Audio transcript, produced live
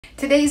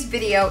Today's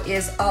video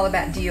is all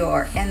about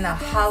Dior and the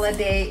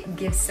holiday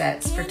gift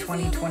sets for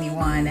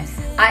 2021.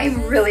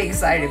 I'm really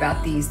excited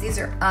about these. These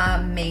are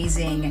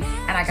amazing,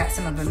 and I got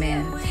some of them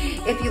in.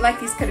 If you like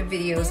these kind of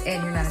videos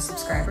and you're not a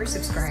subscriber,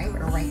 subscribe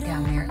right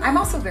down there. I'm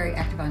also very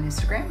active on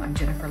Instagram. I'm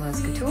Jennifer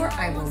Loves Couture.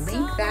 I will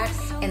link that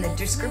in the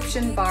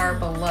description bar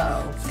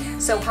below.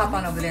 So hop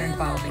on over there and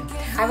follow me.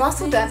 I've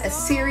also done a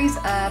series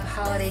of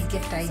holiday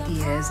gift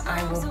ideas.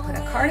 I will put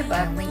a card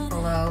above, link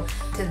below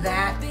to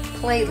that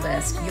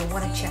playlist. You'll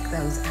want to check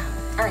those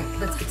out. All right,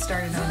 let's get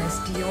started on this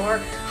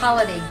Dior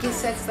holiday gift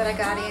sets that I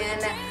got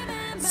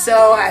in.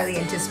 So highly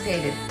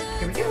anticipated.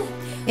 Here we go.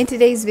 In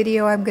today's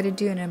video, I'm going to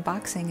do an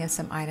unboxing of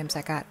some items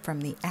I got from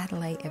the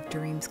Atelier of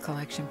Dreams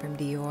collection from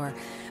Dior.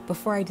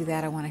 Before I do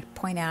that, I want to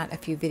point out a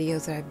few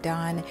videos that I've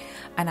done,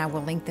 and I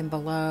will link them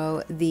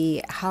below.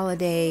 The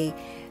holiday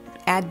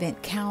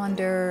advent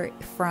calendar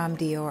from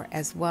Dior,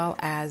 as well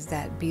as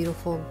that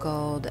beautiful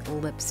gold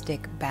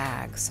lipstick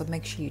bag. So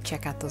make sure you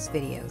check out those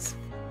videos.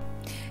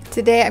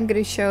 Today I'm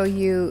going to show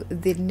you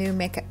the new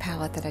makeup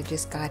palette that I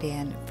just got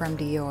in from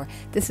Dior.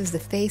 This is the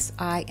Face,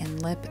 Eye,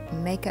 and Lip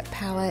makeup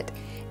palette,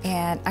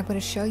 and I'm going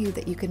to show you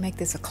that you can make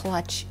this a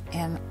clutch,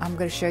 and I'm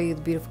going to show you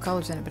the beautiful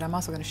colors in it, but I'm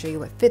also going to show you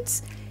what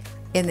fits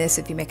in this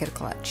if you make it a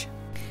clutch.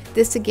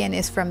 This again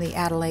is from the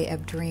Atelier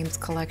of Dreams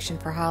collection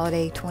for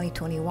holiday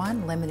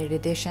 2021 limited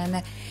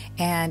edition,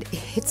 and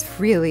it's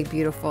really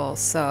beautiful.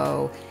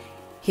 So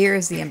here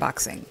is the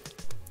unboxing.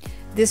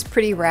 This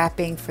pretty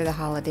wrapping for the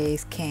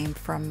holidays came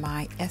from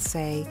my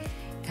SA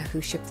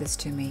who shipped this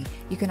to me.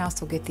 You can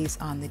also get these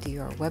on the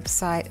Dior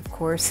website, of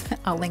course.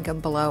 I'll link them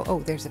below.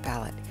 Oh, there's a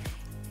palette.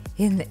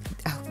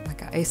 Oh my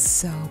god, it's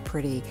so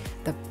pretty.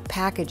 The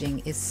packaging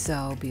is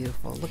so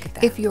beautiful. Look at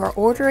that. If you are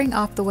ordering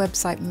off the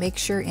website, make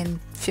sure in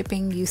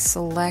shipping you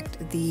select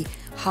the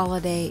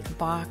holiday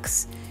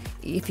box.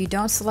 If you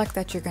don't select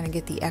that, you're going to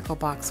get the Echo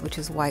box, which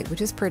is white,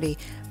 which is pretty.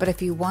 But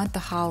if you want the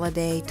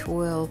holiday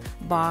twill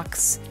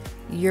box,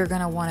 you're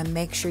going to want to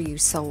make sure you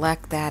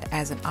select that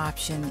as an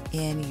option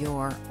in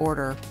your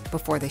order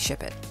before they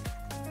ship it.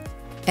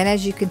 And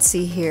as you can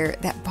see here,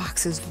 that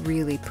box is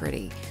really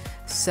pretty.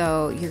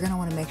 So you're going to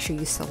want to make sure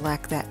you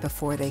select that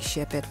before they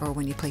ship it or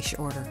when you place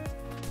your order.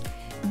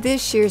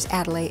 This year's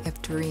Atelier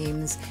of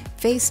Dreams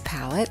face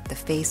palette, the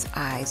Face,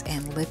 Eyes,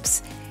 and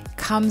Lips,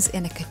 comes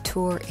in a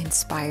couture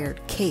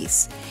inspired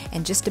case.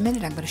 In just a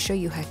minute, I'm going to show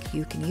you how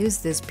you can use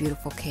this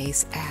beautiful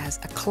case as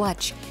a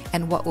clutch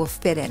and what will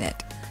fit in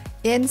it.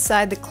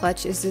 Inside the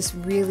clutch is this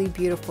really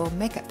beautiful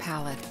makeup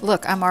palette.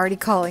 Look, I'm already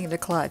calling it a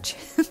clutch.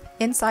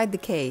 Inside the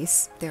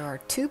case, there are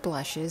 2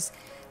 blushes.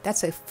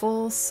 That's a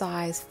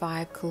full-size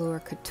 5 Couleur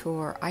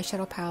Couture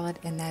eyeshadow palette,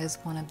 and that is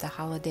one of the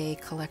holiday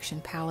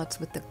collection palettes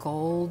with the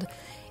gold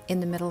in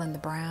the middle and the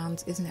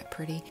browns. Isn't that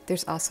pretty?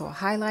 There's also a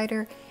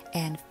highlighter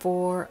and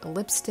 4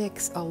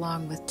 lipsticks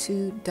along with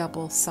 2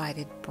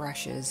 double-sided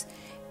brushes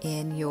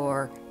in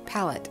your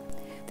palette.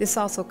 This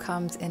also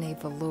comes in a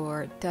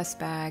velour dust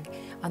bag.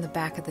 On the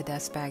back of the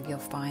dust bag, you'll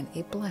find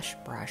a blush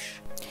brush.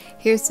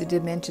 Here's the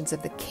dimensions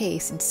of the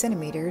case in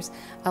centimeters: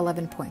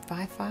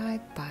 11.55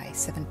 by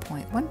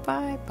 7.15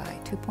 by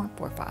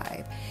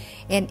 2.45.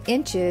 In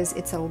inches,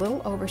 it's a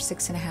little over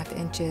 6.5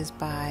 inches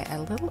by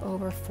a little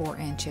over 4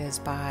 inches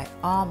by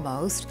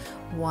almost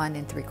 1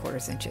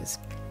 3/4 inches.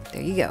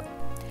 There you go.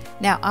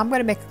 Now I'm going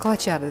to make a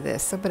clutch out of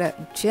this. So I'm going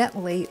to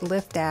gently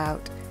lift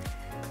out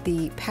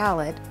the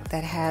palette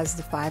that has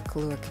the 5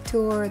 Couleur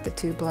Couture, the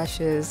 2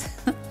 blushes,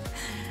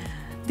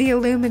 the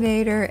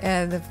illuminator,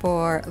 and the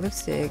 4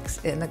 lipsticks,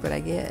 and look what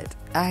I get.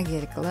 I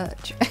get a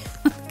clutch.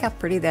 Look how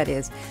pretty that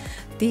is.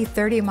 The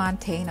 30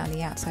 Montaigne on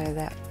the outside of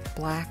that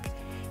black,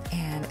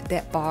 and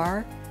that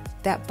bar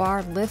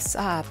lifts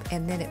up,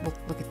 and then it will,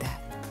 look at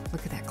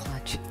that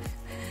clutch.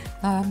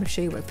 I'm going to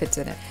show you what fits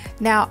in it.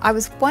 Now, I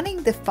was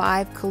wanting the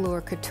 5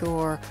 Couleur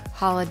Couture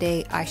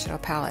holiday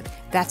eyeshadow palette.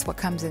 That's what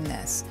comes in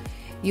this.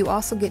 You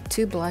also get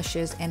 2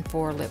 blushes and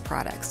 4 lip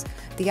products.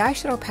 The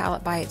eyeshadow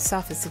palette by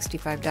itself is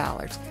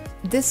 $65.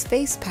 This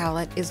face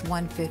palette is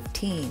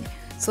 $115.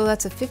 So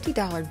that's a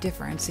 $50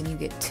 difference, and you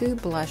get 2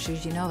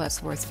 blushes, you know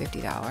that's worth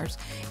 $50,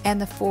 and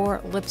the 4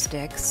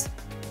 lipsticks,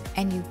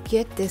 and you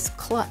get this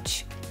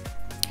clutch.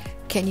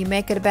 Can you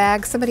make it a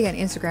bag? Somebody on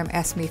Instagram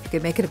asked me if you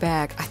could make it a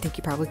bag. I think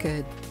you probably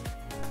could.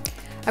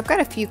 I've got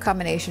a few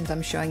combinations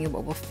I'm showing you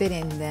what will fit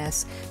in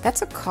this.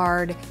 That's a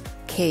card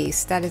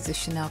case. That is a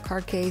Chanel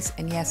card case,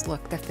 and yes,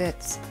 look, that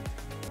fits.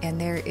 And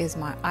there is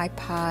my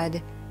iPod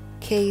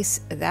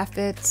case, that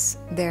fits.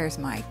 There's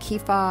my key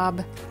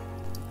fob.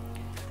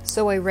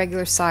 So a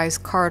regular size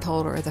card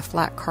holder, or the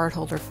flat card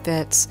holder,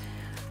 fits,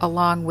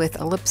 along with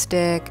a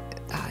lipstick,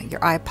 your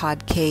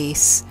iPod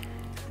case.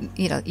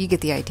 You know, you get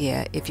the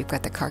idea if you've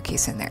got the card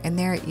case in there. And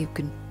there you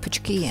can put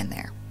your key in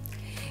there.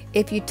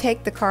 If you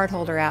take the card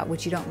holder out,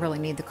 which you don't really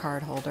need the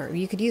card holder,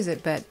 you could use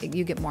it, but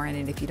you get more in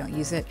it if you don't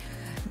use it.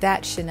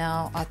 That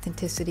Chanel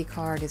Authenticity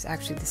card is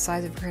actually the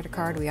size of a credit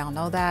card. We all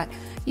know that.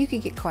 You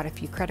could get quite a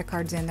few credit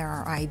cards in there,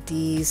 or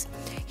IDs.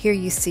 Here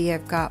you see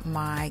I've got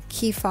my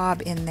key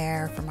fob in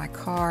there for my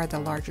car, the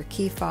larger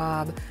key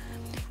fob.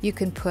 You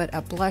can put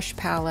a blush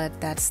palette.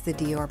 That's the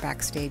Dior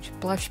Backstage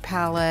blush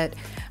palette.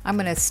 I'm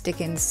going to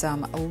stick in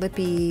some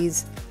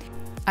lippies.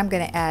 I'm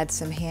going to add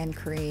some hand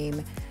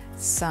cream,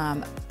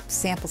 some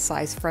sample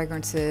size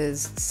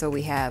fragrances, so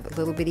we have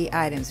little bitty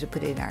items to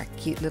put in our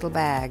cute little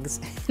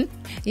bags. You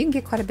can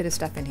get quite a bit of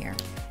stuff in here.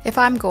 If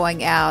I'm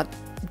going out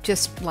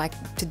just like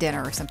to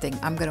dinner or something,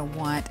 I'm going to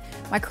want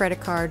my credit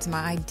cards,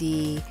 my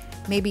ID,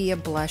 maybe a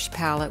blush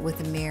palette with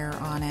a mirror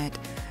on it,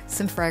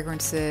 some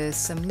fragrances,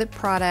 some lip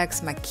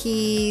products, my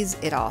keys.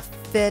 It all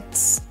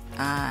fits,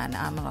 and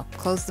I'm going to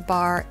close the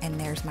bar, and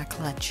there's my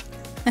clutch.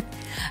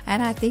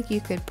 And I think you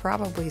could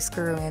probably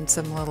screw in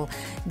some little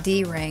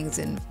D-rings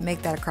and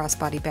make that a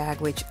crossbody bag,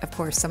 which of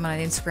course someone on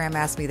Instagram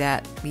asked me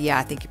that. Yeah,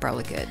 I think you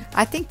probably could.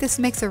 I think this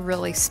makes a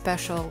really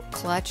special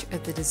clutch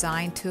with the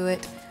design to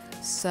it.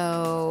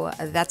 So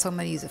that's what I'm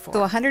going to use it for.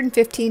 So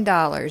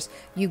 $115,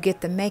 you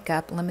get the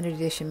makeup, limited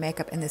edition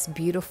makeup, in this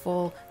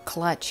beautiful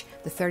clutch,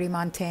 the 30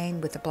 Montaigne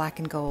with the black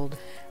and gold.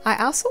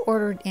 I also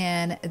ordered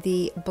in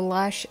the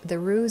blush, the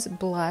Rouge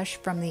blush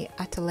from the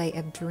Atelier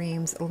of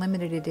Dreams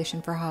limited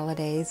edition for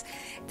holidays.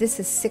 This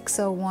is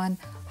 601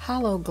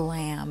 Hollow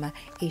Glam,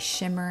 a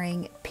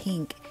shimmering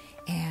pink,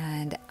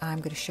 and I'm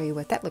going to show you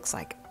what that looks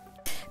like.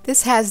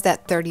 This has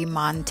that 30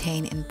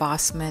 Montaigne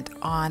embossment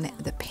on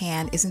the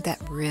pan. Isn't that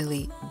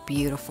really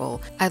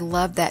beautiful? I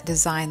love that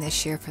design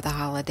this year for the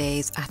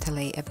holidays,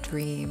 Atelier of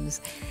Dreams.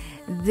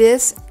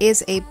 This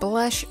is a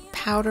blush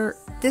powder.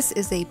 This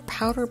is a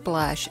powder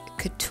blush,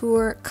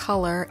 couture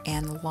color,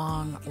 and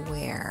long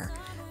wear.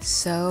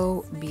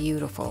 So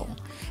beautiful.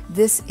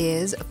 This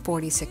is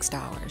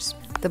 $46.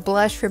 The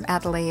blush from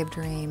Atelier of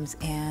Dreams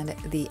and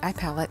the eye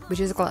palette, which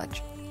is a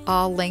clutch.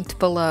 All linked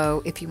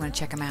below if you want to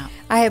check them out.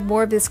 I have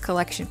more of this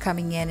collection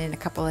coming in a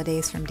couple of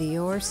days from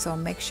Dior, so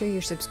make sure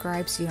you're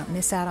subscribed so you don't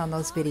miss out on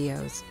those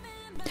videos.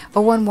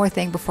 Oh, one more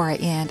thing before I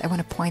end. I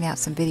want to point out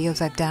some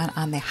videos I've done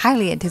on the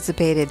highly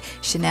anticipated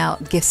Chanel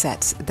gift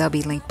sets. They'll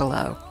be linked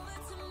below.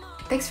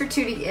 Thanks for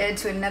tuning in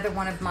to another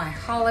one of my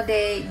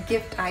holiday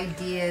gift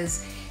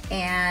ideas,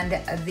 and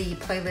the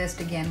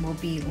playlist again will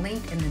be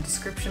linked in the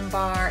description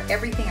bar.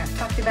 Everything I've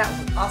talked about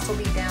will also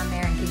be down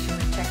there in case you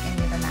want to check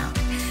any of them out.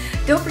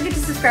 Don't forget to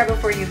subscribe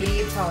before you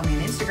leave. Follow me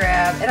on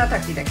Instagram, and I'll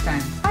talk to you next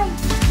time.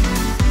 Bye.